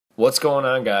What's going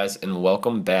on, guys, and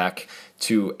welcome back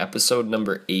to episode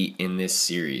number 8 in this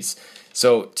series.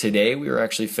 So today we are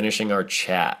actually finishing our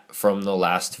chat from the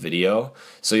last video.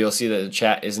 So you'll see that the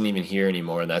chat isn't even here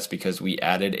anymore, and that's because we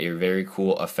added a very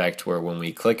cool effect where when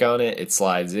we click on it, it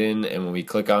slides in, and when we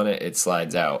click on it, it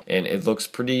slides out, and it looks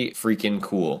pretty freaking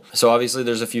cool. So obviously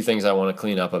there's a few things I want to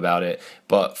clean up about it,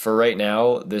 but for right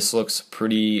now, this looks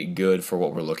pretty good for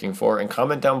what we're looking for. And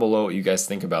comment down below what you guys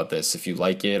think about this, if you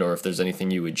like it or if there's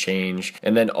anything you would change.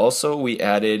 And then also we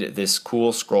added this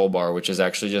cool scroll bar, which is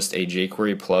actually just a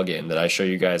jQuery plugin that I show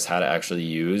you guys how to actually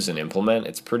use and implement.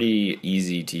 It's pretty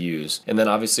easy to use. And then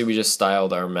obviously we just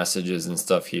styled our messages and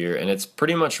stuff here, and it's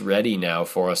pretty much ready now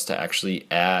for us to actually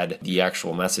add the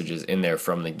actual messages in there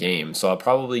from the game. So I'll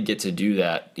probably get to do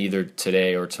that either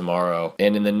today or tomorrow.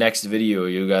 And in the next video,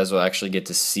 you guys will actually get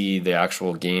to see the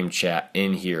actual game chat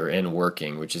in here and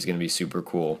working, which is going to be super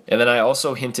cool. And then I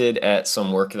also hinted at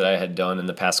some work that I had done in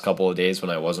the past couple of days when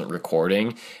I wasn't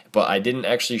recording, but I didn't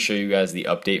actually show you guys the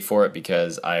update for it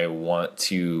because I want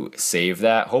to save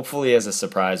that, hopefully as a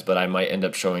surprise, but I might end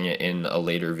up showing it in a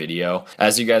later video.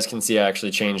 As you guys can see, I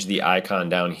actually changed the icon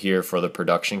down here for the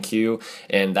production queue,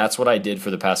 and that's what I did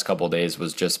for the past couple of days,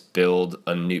 was just build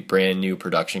a brand new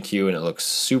production queue, and it looks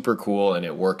super cool and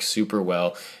it works super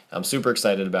well. I'm super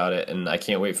excited about it, and I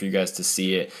can't wait for you guys to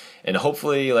see it. And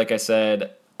hopefully, like I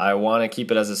said, I want to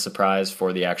keep it as a surprise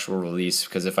for the actual release,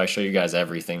 because if I show you guys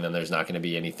everything, then there's not going to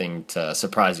be anything to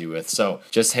surprise you with. So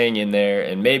just hang in there,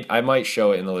 and maybe I might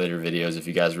show it in the later videos if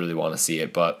you guys really want to see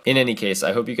it. But in any case,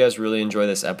 I hope you guys really enjoy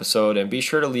this episode, and be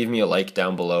sure to leave me a like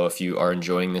down below if you are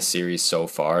enjoying this series so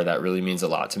far. That really means a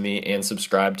lot to me. And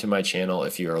subscribe to my channel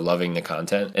if you are loving the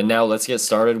content. And now let's get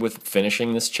started with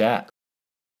finishing this chat.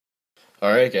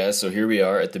 Alright guys, so here we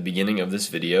are at the beginning of this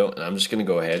video, and I'm just going to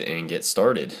go ahead and get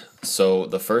started. So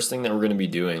the first thing that we're going to be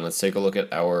doing, let's take a look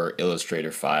at our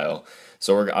Illustrator file.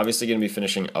 So we're obviously going to be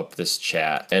finishing up this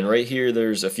chat, and right here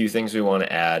there's a few things we want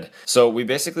to add. So we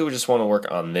basically would just want to work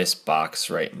on this box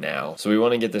right now. So we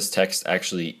want to get this text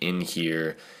actually in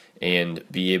here and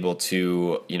be able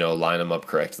to, line them up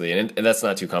correctly. And that's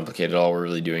not too complicated. All we're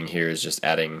really doing here is just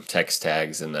adding text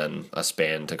tags and then a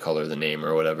span to color the name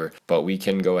or whatever. But we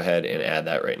can go ahead and add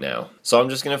that right now. So I'm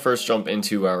just going to first jump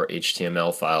into our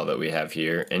HTML file that we have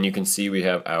here. And you can see we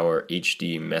have our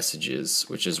HD messages,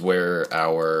 which is where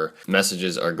our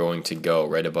messages are going to go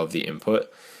right above the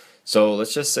input. So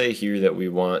let's just say here that we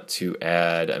want to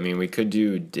add, we could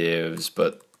do divs,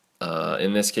 but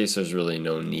in this case there's really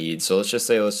no need. So let's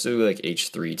do like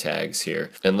H3 tags here,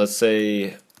 and let's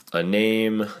say a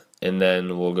name, and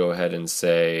then we'll go ahead and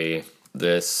say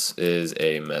this is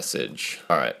a message.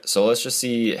 Alright, so let's just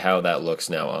see how that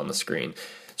looks now on the screen.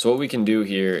 So what we can do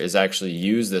here is actually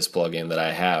use this plugin that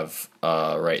I have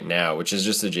right now, which is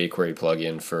just a jQuery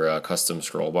plugin for custom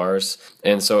scroll bars.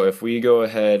 And so if we go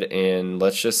ahead and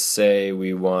let's just say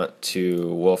we want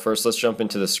to, well, first let's jump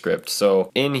into the script. So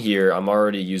in here, I'm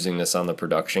already using this on the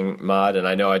production mod, and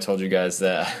I know I told you guys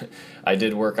that I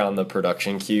did work on the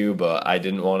production queue, but I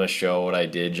didn't want to show what I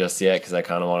did just yet because I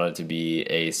kind of wanted it to be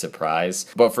a surprise.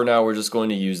 But for now, we're just going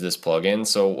to use this plugin.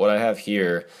 So what I have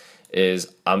here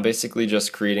is I'm basically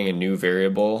just creating a new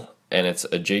variable, and it's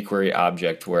a jQuery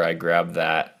object where I grab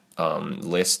that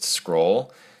list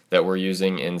scroll that we're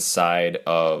using inside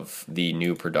of the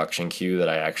new production queue that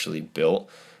I actually built,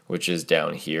 which is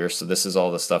down here. So this is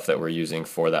all the stuff that we're using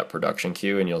for that production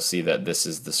queue, and you'll see that this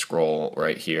is the scroll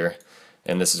right here,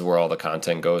 and this is where all the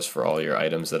content goes for all your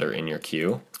items that are in your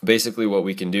queue. Basically what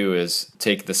we can do is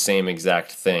take the same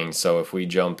exact thing. So if we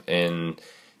jump in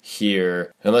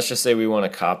here, and let's just say we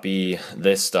want to copy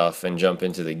this stuff and jump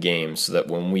into the game, so that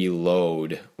when we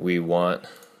load, we want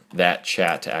that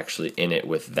chat to actually init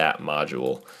with that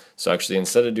module. So actually,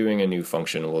 instead of doing a new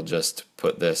function, we'll just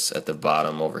put this at the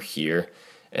bottom over here,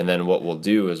 and then what we'll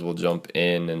do is we'll jump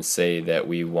in and say that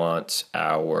we want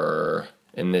our,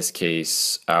 in this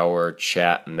case, our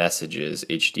chat messages,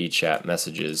 HD chat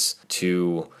messages,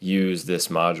 to use this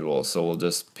module. So we'll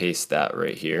just paste that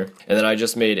right here. And then I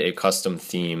just made a custom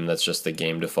theme that's just the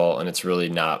game default, and it's really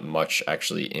not much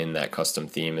actually in that custom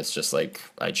theme. It's just like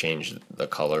I changed the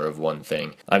color of one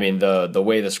thing. The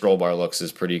way the scroll bar looks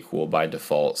is pretty cool by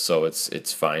default, so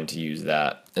it's fine to use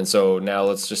that. And so now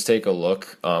let's just take a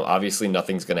look. Obviously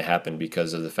nothing's going to happen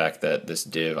because of the fact that this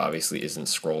div obviously isn't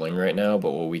scrolling right now,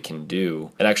 but what we can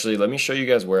do, and actually let me show you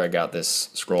guys where I got this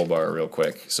scroll bar real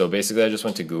quick. So basically I just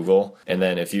went to Google, and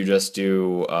then if you just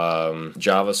do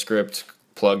JavaScript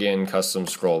plugin custom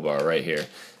scroll bar right here.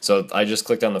 So I just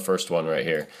clicked on the first one right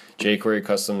here, jQuery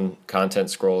custom content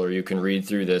scroller. You can read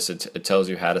through this. It tells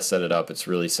you how to set it up. It's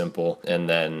really simple. And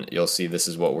then you'll see this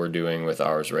is what we're doing with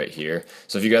ours right here.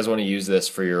 So if you guys want to use this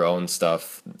for your own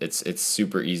stuff, it's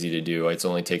super easy to do. It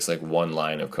only takes like one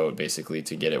line of code basically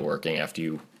to get it working after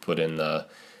you put in the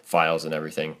files and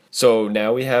everything. So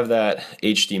now we have that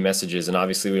HD messages, and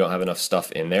obviously we don't have enough stuff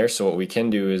in there. So what we can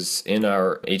do is in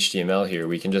our HTML here,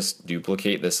 we can just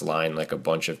duplicate this line like a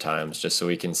bunch of times just so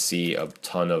we can see a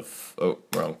ton of, oh,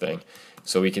 wrong thing.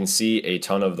 So we can see a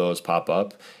ton of those pop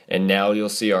up, and now you'll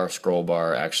see our scroll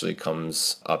bar actually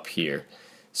comes up here.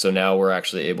 So now we're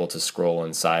actually able to scroll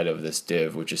inside of this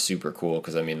div, which is super cool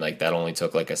because I mean, like, that only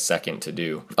took like a second to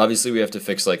do. Obviously we have to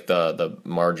fix like the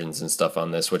margins and stuff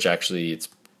on this, which actually it's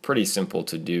pretty simple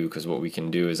to do because what we can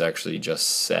do is actually just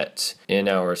set in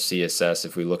our CSS.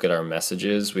 If we look at our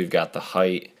messages, we've got the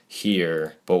height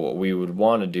here, but what we would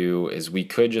want to do is we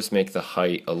could just make the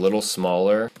height a little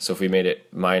smaller. So if we made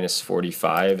it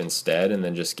 -45 instead and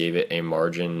then just gave it a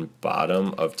margin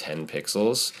bottom of 10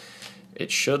 pixels,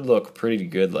 it should look pretty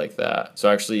good like that. So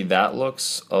actually that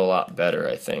looks a lot better,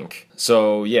 I think.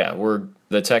 So yeah,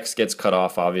 the text gets cut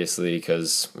off obviously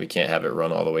because we can't have it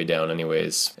run all the way down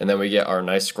anyways. And then we get our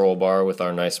nice scroll bar with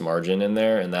our nice margin in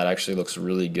there, and that actually looks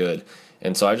really good.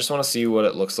 And so I just want to see what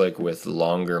it looks like with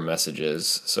longer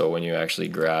messages. So when you actually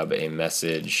grab a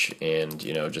message and,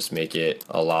 you know, just make it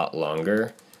a lot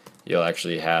longer, you'll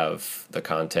actually have the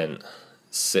content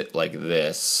sit like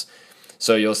this.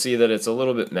 So you'll see that it's a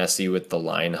little bit messy with the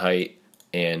line height,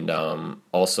 and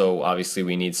also obviously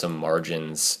we need some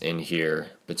margins in here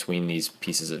between these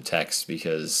pieces of text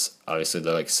because obviously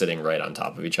they're like sitting right on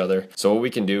top of each other. So what we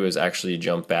can do is actually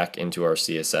jump back into our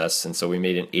CSS, and so we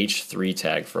made an H3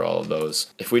 tag for all of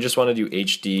those. If we just want to do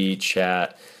HD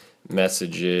chat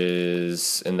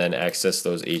messages and then access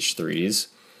those H3s,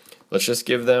 let's just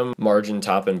give them margin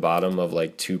top and bottom of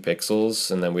like 2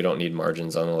 pixels, and then we don't need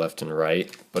margins on the left and right.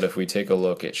 But if we take a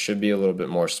look, it should be a little bit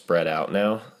more spread out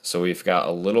now. So we've got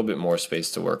a little bit more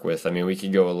space to work with. I mean, we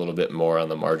could go a little bit more on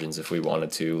the margins if we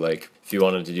wanted to. Like if you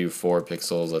wanted to do 4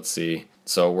 pixels, let's see.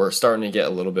 So we're starting to get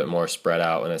a little bit more spread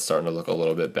out, and it's starting to look a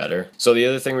little bit better. So the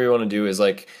other thing we want to do is,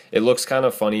 like, it looks kind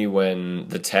of funny when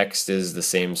the text is the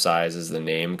same size as the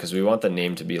name, because we want the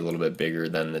name to be a little bit bigger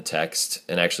than the text.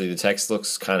 And actually the text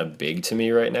looks kind of big to me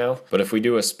right now. But if we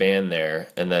do a span there,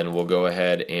 and then we'll go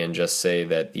ahead and just say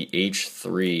that the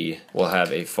H3 will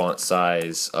have a font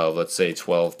size of, let's say,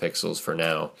 12 pixels for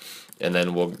now. And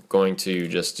then we're going to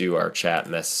just do our chat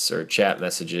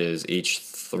messages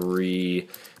H3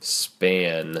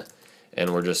 span,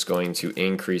 and we're just going to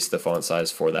increase the font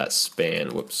size for that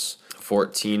span.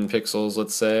 14 pixels,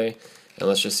 let's say. And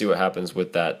let's just see what happens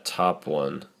with that top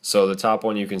one. So the top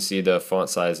one, you can see the font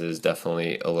size is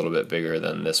definitely a little bit bigger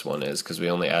than this one is because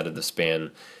we only added the span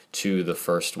to the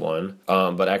first one.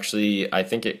 But actually, I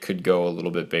think it could go a little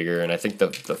bit bigger, and I think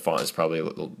the font is probably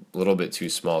a little bit too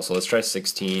small. So let's try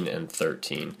 16 and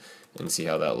 13 and see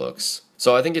how that looks.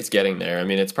 So I think it's getting there. I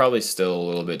mean, it's probably still a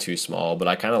little bit too small, but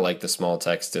I kind of like the small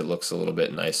text. It looks a little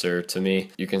bit nicer to me.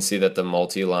 You can see that the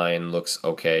multi-line looks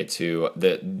okay too.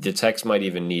 The text might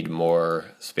even need more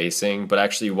spacing, but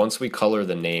actually once we color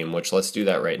the name, which let's do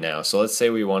that right now. So let's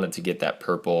say we wanted to get that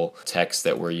purple text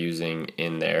that we're using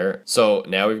in there. So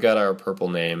now we've got our purple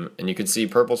name, and you can see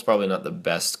purple's probably not the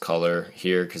best color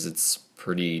here because it's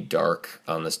pretty dark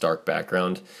on this dark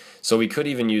background. So we could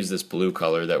even use this blue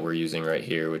color that we're using right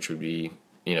here, which would be,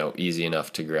 you know, easy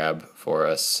enough to grab for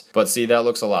us. But see, that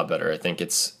looks a lot better. I think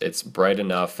it's bright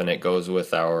enough, and it goes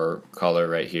with our color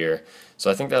right here.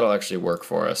 So I think that'll actually work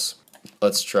for us.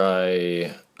 Let's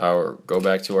try go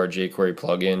back to our jQuery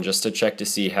plugin just to check to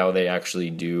see how they actually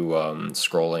do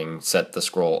scrolling, set the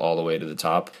scroll all the way to the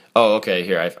top. Oh, okay,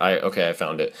 here, I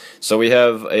found it. So we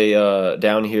have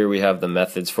down here we have the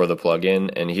methods for the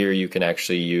plugin, and here you can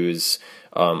actually use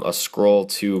a scroll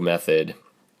to method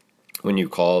when you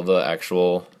call the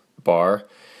actual bar,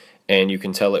 and you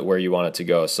can tell it where you want it to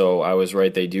go. So I was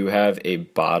right, they do have a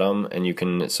bottom, and you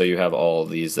have all of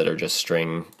these that are just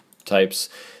string types.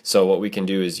 So what we can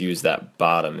do is use that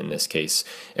bottom in this case.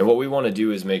 And what we want to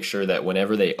do is make sure that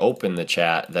whenever they open the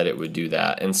chat that it would do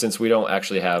that. And since we don't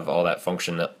actually have all that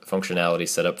functionality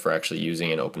set up for actually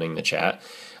using and opening the chat,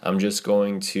 I'm just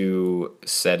going to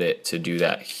set it to do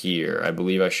that here. I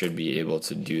believe I should be able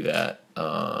to do that.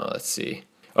 Let's see.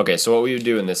 Okay, so what we would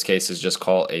do in this case is just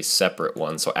call a separate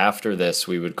one. So after this,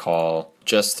 we would call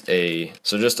just a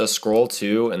scroll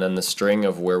to, and then the string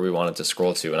of where we want it to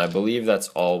scroll to. And I believe that's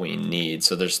all we need.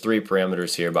 So there's 3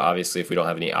 parameters here, but obviously if we don't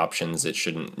have any options, it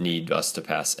shouldn't need us to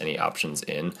pass any options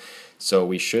in. So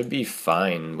we should be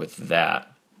fine with that.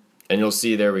 And you'll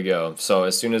see, there we go. So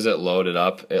as soon as it loaded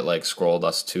up, it like scrolled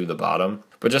us to the bottom.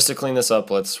 But just to clean this up,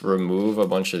 let's remove a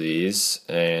bunch of these.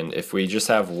 And if we just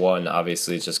have one,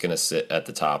 obviously it's just going to sit at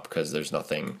the top because there's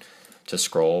nothing to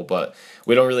scroll. But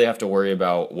we don't really have to worry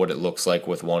about what it looks like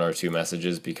with 1 or 2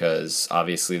 messages, because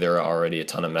obviously there are already a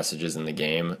ton of messages in the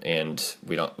game, and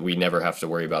we never have to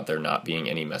worry about there not being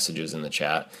any messages in the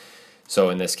chat.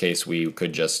 So in this case, we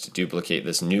could just duplicate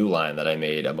this new line that I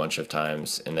made a bunch of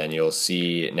times, and then you'll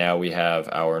see now we have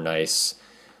our nice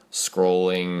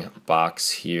scrolling box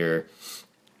here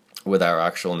with our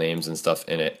actual names and stuff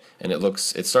in it, and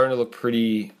it's starting to look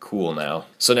pretty cool now.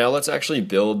 So now let's actually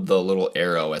build the little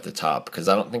arrow at the top, because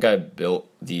I don't think I built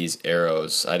these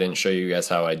arrows. I didn't show you guys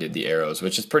how I did the arrows,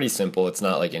 which is pretty simple. It's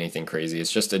not like anything crazy.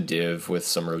 It's just a div with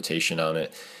some rotation on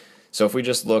it. So if we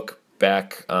just look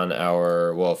back on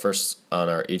our, well, first on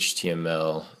our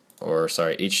HTML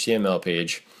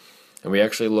page, and we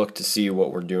actually look to see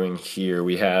what we're doing here.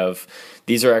 We have,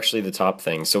 these are actually the top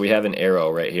things. So we have an arrow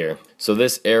right here. So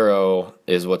this arrow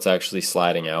is what's actually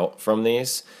sliding out from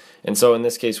these. And so in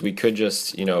this case, we could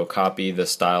just, copy the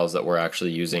styles that we're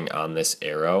actually using on this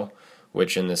arrow,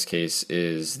 which in this case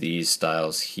is these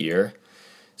styles here.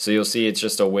 So you'll see it's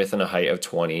just a width and a height of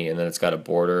 20, and then it's got a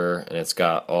border, and it's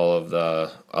got all of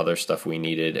the other stuff we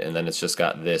needed, and then it's just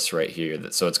got this right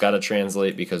here. So it's got to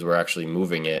translate because we're actually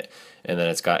moving it, and then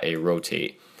it's got a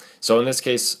rotate. So in this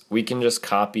case, we can just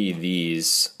copy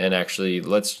these, and actually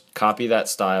let's copy that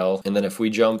style, and then if we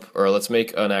jump, or let's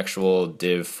make an actual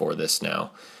div for this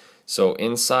now. So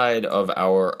inside of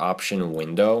our option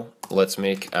window, let's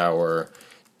make our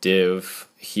div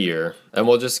here, and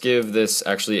we'll just give this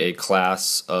actually a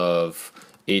class of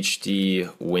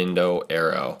HD window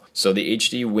arrow. So the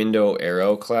HD window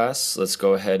arrow class, let's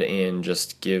go ahead and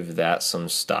just give that some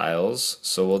styles.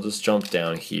 So we'll just jump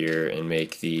down here and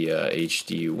make the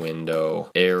HD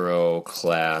window arrow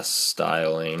class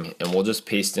styling, and we'll just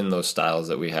paste in those styles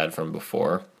that we had from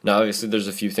before. Now obviously there's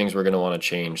a few things we're going to want to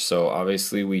change. So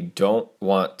obviously we don't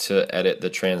want to edit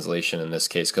the translation in this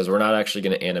case, because we're not actually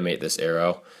going to animate this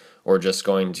arrow. We're just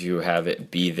going to have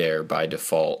it be there by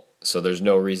default. So there's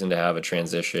no reason to have a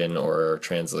transition or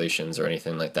translations or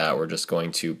anything like that. We're just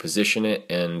going to position it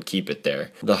and keep it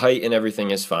there. The height and everything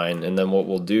is fine. And then what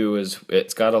we'll do is,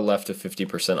 it's got a left of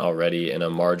 50% already and a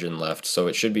margin left. So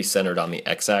it should be centered on the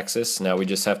x-axis. Now we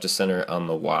just have to center it on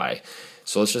the y.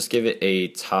 So let's just give it a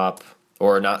top,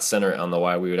 or not center it on the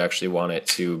y. We would actually want it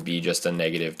to be just a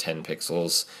negative 10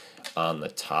 pixels on the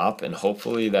top, and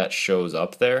hopefully that shows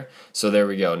up there. So there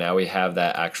we go. Now we have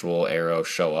that actual arrow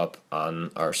show up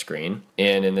on our screen,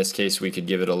 and in this case we could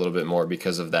give it a little bit more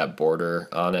because of that border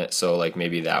on it. So like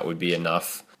maybe that would be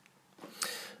enough.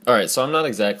 Alright, so I'm not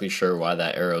exactly sure why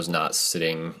that arrow's not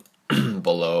sitting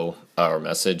below our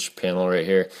message panel right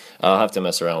here. I'll have to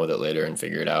mess around with it later and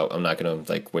figure it out. I'm not going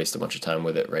to like waste a bunch of time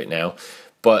with it right now.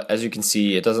 But as you can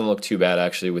see, it doesn't look too bad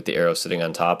actually with the arrow sitting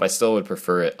on top. I still would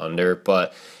prefer it under,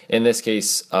 but in this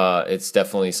case, it's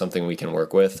definitely something we can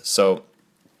work with. So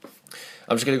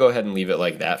I'm just going to go ahead and leave it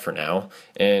like that for now.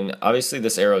 And obviously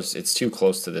this arrow, it's too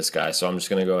close to this guy, so I'm just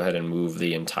going to go ahead and move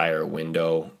the entire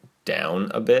window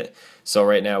down a bit. So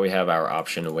right now we have our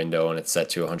option window, and it's set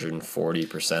to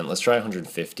 140%. Let's try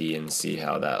 150 and see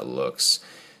how that looks.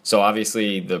 So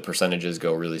obviously the percentages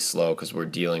go really slow because we're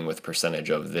dealing with percentage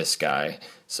of this guy.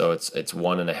 So it's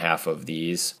 1.5 of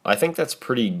these. I think that's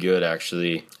pretty good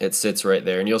actually. It sits right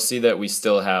there, and you'll see that we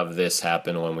still have this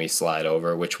happen when we slide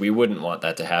over, which we wouldn't want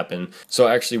that to happen. So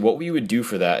actually what we would do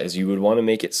for that is you would want to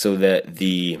make it so that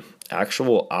the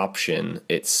actual option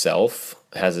itself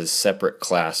has a separate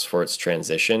class for its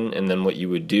transition, and then what you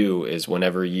would do is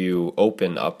whenever you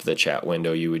open up the chat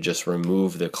window, you would just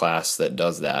remove the class that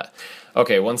does that.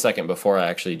 Okay, one second before I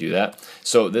actually do that.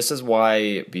 So this is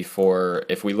why before,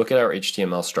 if we look at our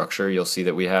HTML structure, you'll see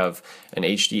that we have an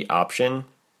HD option,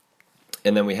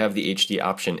 and then we have the HD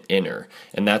option inner,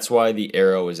 and that's why the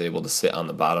arrow is able to sit on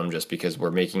the bottom, just because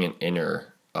we're making an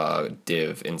inner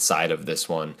div inside of this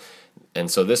one. And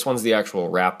so this one's the actual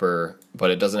wrapper,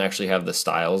 but it doesn't actually have the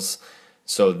styles.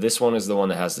 So this one is the one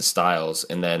that has the styles,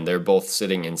 and then they're both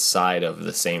sitting inside of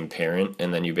the same parent,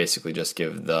 and then you basically just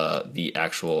give the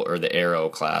actual, or the arrow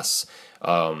class,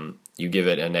 you give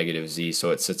it a -z,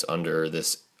 so it sits under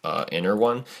this inner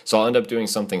one. So I'll end up doing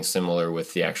something similar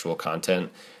with the actual content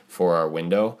for our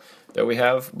window. that we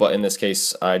have, but in this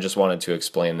case I just wanted to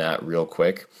explain that real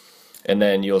quick. And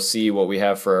then you'll see what we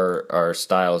have for our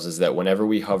styles is that whenever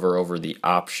we hover over the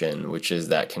option, which is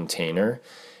that container,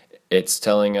 it's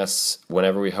telling us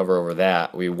whenever we hover over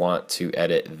that, we want to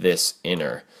edit this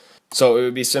inner. So it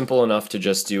would be simple enough to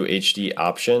just do HD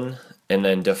option and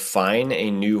then define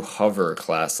a new hover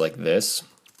class like this,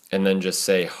 and then just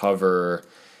say hover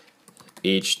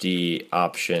HD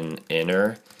option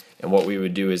inner. And what we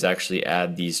would do is actually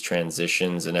add these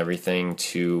transitions and everything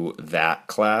to that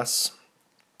class.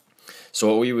 So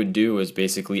what we would do is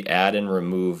basically add and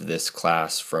remove this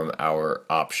class from our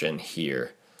option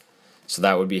here. So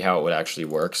that would be how it would actually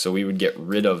work. So we would get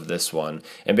rid of this one,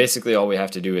 and basically all we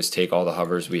have to do is take all the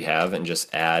hovers we have and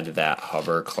just add that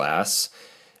hover class,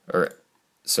 or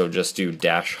so just do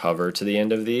dash hover to the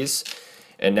end of these.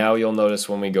 And now you'll notice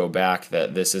when we go back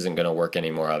that this isn't going to work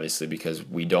anymore, obviously, because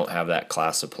we don't have that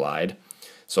class applied.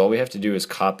 So all we have to do is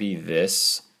copy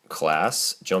this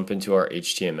class, jump into our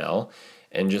HTML,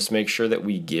 and just make sure that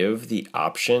we give the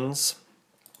options.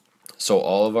 So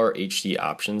all of our HD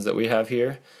options that we have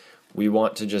here, we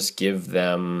want to just give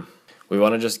them, we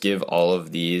want to just give all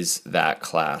of these that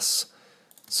class.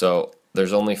 So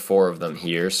there's only 4 of them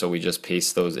here, so we just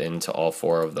paste those into all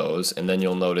 4 of those, and then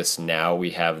you'll notice now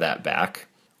we have that back,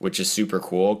 which is super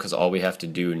cool because all we have to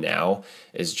do now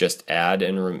is just add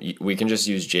and we can just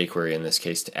use jQuery in this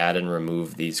case to add and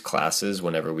remove these classes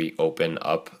whenever we open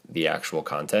up the actual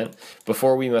content.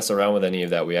 Before we mess around with any of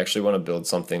that, we actually want to build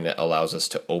something that allows us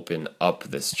to open up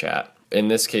this chat. In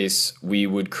this case, we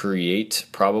would create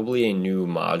probably a new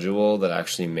module that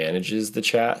actually manages the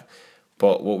chat.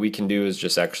 But what we can do is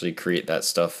just actually create that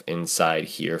stuff inside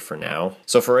here for now.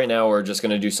 So for right now, we're just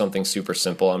going to do something super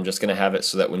simple. I'm just going to have it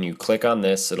so that when you click on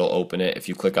this, it'll open it. If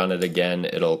you click on it again,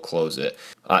 it'll close it.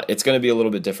 It's going to be a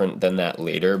little bit different than that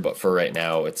later, but for right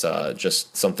now, it's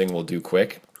just something we'll do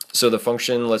quick. So the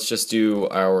function, let's just do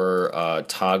our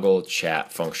toggle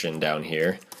chat function down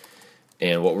here.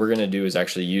 And what we're going to do is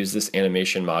actually use this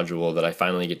animation module that I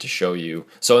finally get to show you.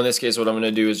 So in this case, what I'm going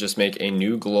to do is just make a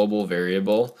new global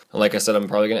variable. And like I said, I'm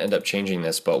probably going to end up changing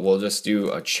this, but we'll just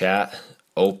do a chat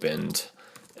opened,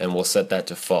 and we'll set that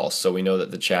to false. So we know that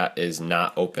the chat is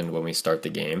not opened when we start the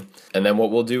game. And then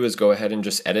what we'll do is go ahead and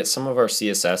just edit some of our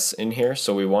CSS in here.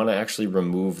 So we want to actually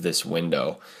remove this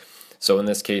window. So in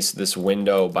this case, this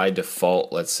window by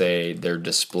default, let's say they're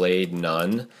displayed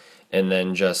none, and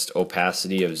then just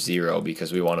opacity of 0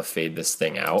 because we want to fade this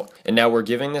thing out. And now we're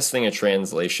giving this thing a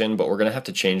translation, but we're going to have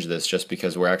to change this just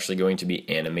because we're actually going to be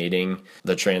animating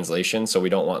the translation, so we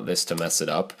don't want this to mess it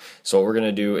up. So what we're going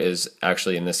to do is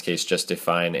actually in this case just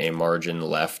define a margin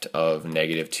left of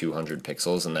 -200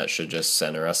 pixels, and that should just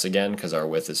center us again because our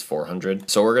width is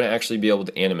 400. So we're going to actually be able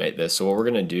to animate this. So what we're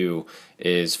going to do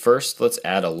is first let's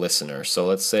add a listener. So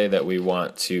let's say that we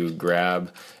want to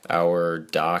grab our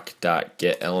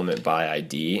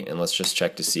doc.getElementById, and let's just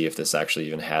check to see if this actually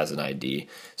even has an ID.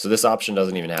 So this option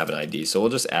doesn't even have an ID, so we'll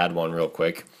just add one real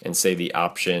quick and say the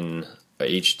option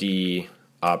HD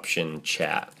option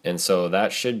chat, and so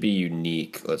that should be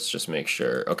unique. Let's just make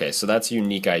sure. Okay, so that's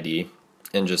unique ID,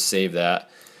 and just save that,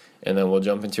 and then we'll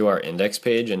jump into our index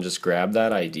page and just grab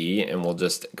that ID, and we'll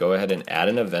just go ahead and add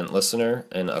an event listener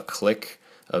and a click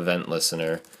event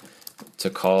listener to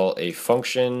call a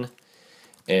function,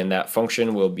 and that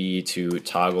function will be to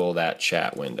toggle that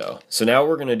chat window. So now what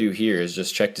we're going to do here is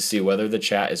just check to see whether the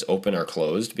chat is open or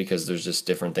closed, because there's just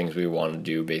different things we want to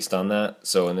do based on that.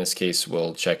 So in this case,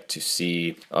 we'll check to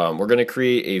see, we're going to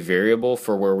create a variable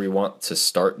for where we want to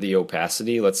start the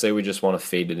opacity. Let's say we just want to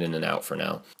fade it in and out for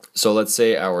now. So let's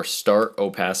say our start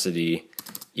opacity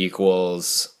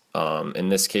equals, in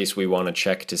this case, we want to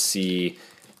check to see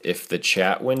if the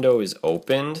chat window is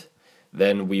opened,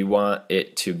 then we want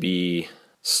it to be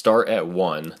start at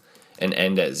 1 and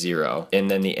end at 0. And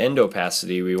then the end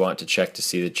opacity, we want to check to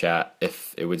see the chat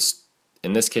if it would,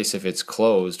 in this case, if it's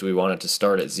closed, we want it to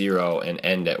start at 0 and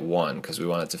end at 1 because we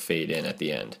want it to fade in at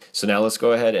the end. So now let's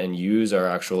go ahead and use our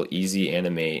actual easy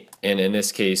animate, and in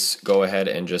this case go ahead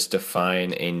and just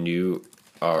define a new,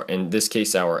 in this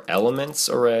case our elements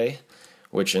array,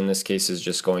 which in this case is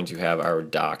just going to have our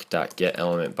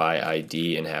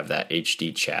doc.getElementById and have that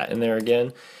HD chat in there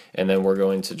again. And then we're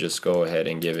going to just go ahead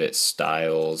and give it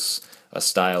styles, a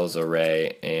styles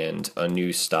array, and a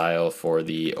new style for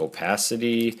the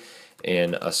opacity,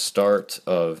 and a start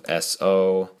of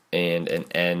SO, and an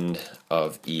end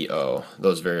of EO,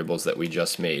 those variables that we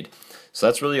just made. So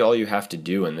that's really all you have to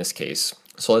do in this case.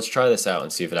 So let's try this out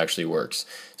and see if it actually works.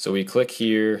 So we click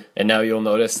here, and now you'll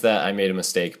notice that I made a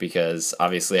mistake because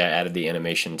obviously I added the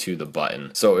animation to the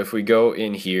button. So if we go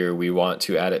in here, we want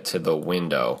to add it to the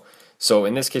window. So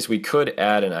in this case, we could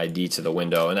add an ID to the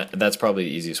window, and that's probably the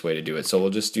easiest way to do it. So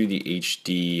we'll just do the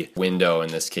HD window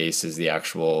in this case is the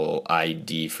actual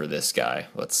ID for this guy,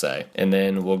 let's say. And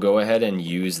then we'll go ahead and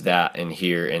use that in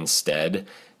here instead.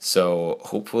 So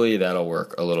hopefully that'll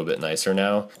work a little bit nicer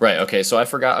now. Right, okay, so I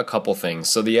forgot a couple things.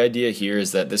 So the idea here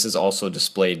is that this is also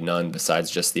displayed none besides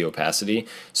just the opacity.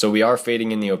 So we are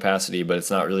fading in the opacity, but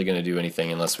it's not really going to do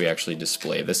anything unless we actually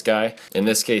display this guy. In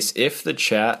this case, if the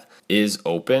chat is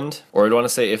opened, or I'd want to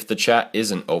say if the chat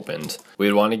isn't opened, we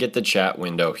would want to get the chat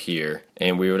window here,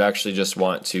 and we would actually just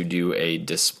want to do a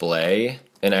display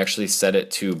and actually set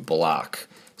it to block.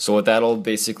 So what that'll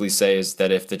basically say is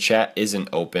that if the chat isn't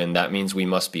open, that means we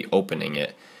must be opening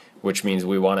it, which means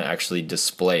we want to actually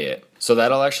display it. So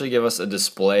that'll actually give us a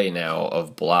display now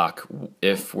of block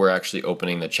if we're actually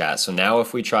opening the chat. So now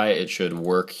if we try it, it should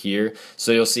work here.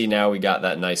 So you'll see now we got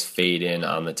that nice fade in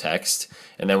on the text.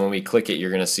 And then when we click it,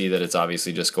 you're going to see that it's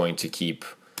obviously just going to keep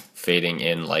fading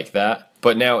in like that.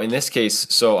 But now in this case,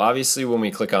 so obviously when we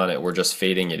click on it, we're just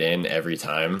fading it in every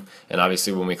time. And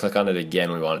obviously when we click on it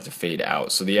again, we want it to fade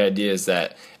out. So the idea is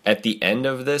that at the end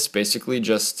of this, basically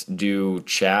just do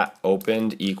chat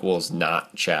opened equals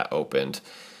not chat opened.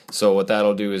 So what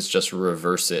that'll do is just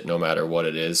reverse it no matter what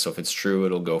it is. So if it's true,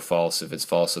 it'll go false. If it's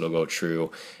false, it'll go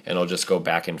true. And it'll just go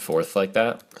back and forth like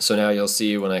that. So now you'll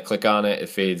see when I click on it, it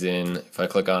fades in. If I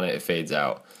click on it, it fades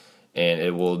out. And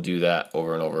it will do that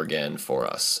over and over again for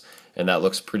us. And that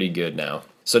looks pretty good now.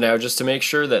 So now just to make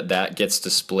sure that that gets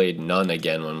displayed none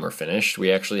again when we're finished,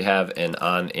 we actually have an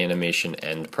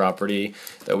onAnimationEnd property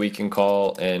that we can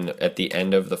call, and at the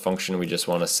end of the function we just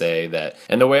want to say that,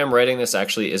 and the way I'm writing this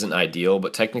actually isn't ideal,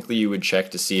 but technically you would check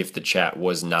to see if the chat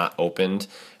was not opened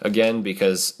again,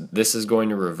 because this is going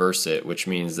to reverse it, which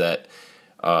means that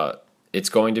it's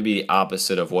going to be the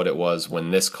opposite of what it was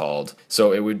when this called.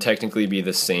 So it would technically be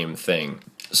the same thing.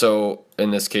 So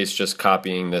in this case, just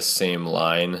copying this same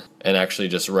line and actually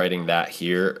just writing that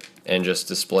here and just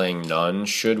displaying none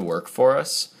should work for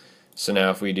us. So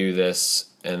now if we do this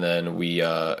and then we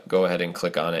go ahead and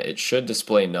click on it, it should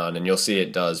display none, and you'll see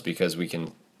it does because we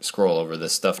can scroll over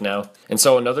this stuff now. And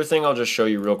so another thing I'll just show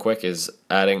you real quick is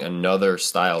adding another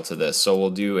style to this. So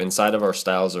we'll do inside of our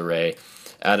styles array,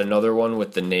 add another one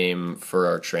with the name for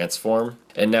our transform.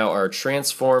 And now our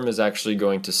transform is actually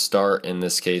going to start, in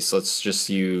this case, let's just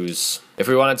use, if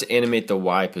we wanted to animate the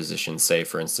Y position, say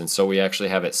for instance, so we actually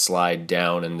have it slide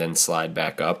down and then slide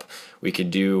back up, we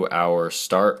could do our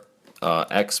start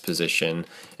X position,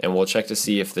 and we'll check to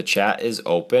see if the chat is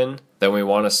open, then we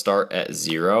want to start at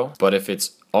 0. But if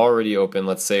it's already open,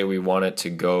 let's say we want it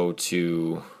to go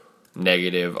to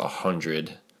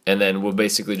 -100. And then we'll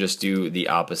basically just do the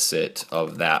opposite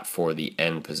of that for the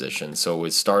end position. So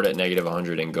we'd start at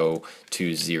 -100 and go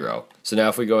to 0. So now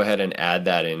if we go ahead and add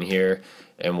that in here,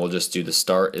 and we'll just do the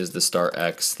start is the start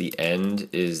X, the end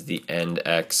is the end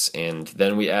X, and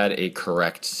then we add a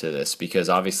correct to this because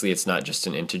obviously it's not just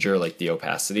an integer like the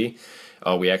opacity.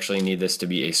 We actually need this to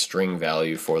be a string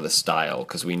value for the style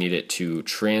because we need it to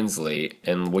translate,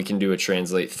 and we can do a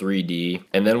translate 3D.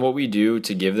 And then what we do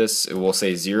to give this, we'll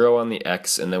say 0 on the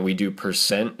X, and then we do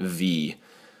 %V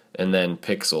and then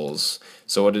pixels.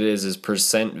 So what it is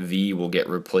 %V will get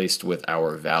replaced with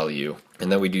our value,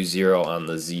 and then we do 0 on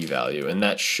the Z value, and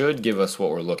that should give us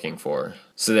what we're looking for.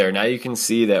 So there, now you can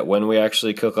see that when we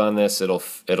actually click on this,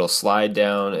 it'll slide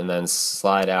down and then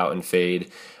slide out and fade.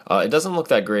 It doesn't look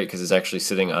that great because it's actually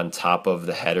sitting on top of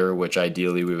the header, which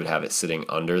ideally we would have it sitting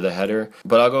under the header.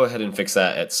 But I'll go ahead and fix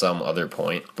that at some other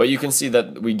point. But you can see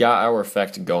that we got our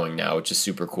effect going now, which is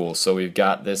super cool. So we've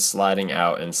got this sliding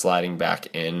out and sliding back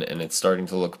in, and it's starting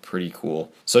to look pretty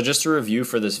cool. So just to review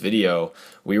for this video,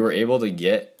 we were able to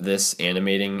get this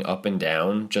animating up and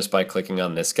down just by clicking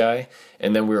on this guy.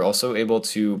 And then we were also able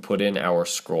to put in our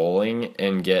scrolling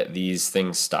and get these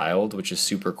things styled, which is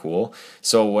super cool.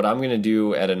 So what I'm going to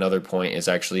do at another point is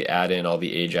actually add in all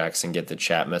the Ajax and get the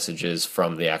chat messages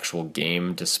from the actual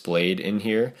game displayed in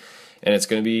here. And it's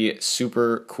going to be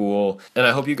super cool. And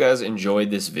I hope you guys enjoyed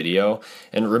this video.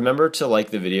 And remember to like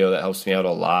the video, that helps me out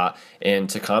a lot. And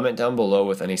to comment down below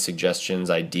with any suggestions,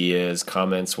 ideas,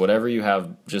 comments, whatever you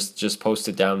have, just post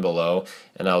it down below.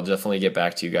 And I'll definitely get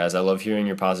back to you guys. I love hearing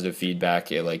your positive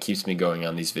feedback. It keeps me going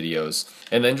on these videos.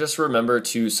 And then just remember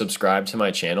to subscribe to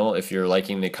my channel. If you're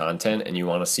liking the content and you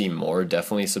want to see more,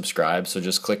 definitely subscribe. So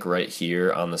just click right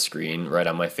here on the screen, right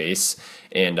on my face,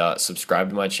 and subscribe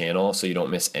to my channel so you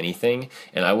don't miss anything.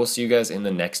 And I will see you guys in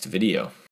the next video.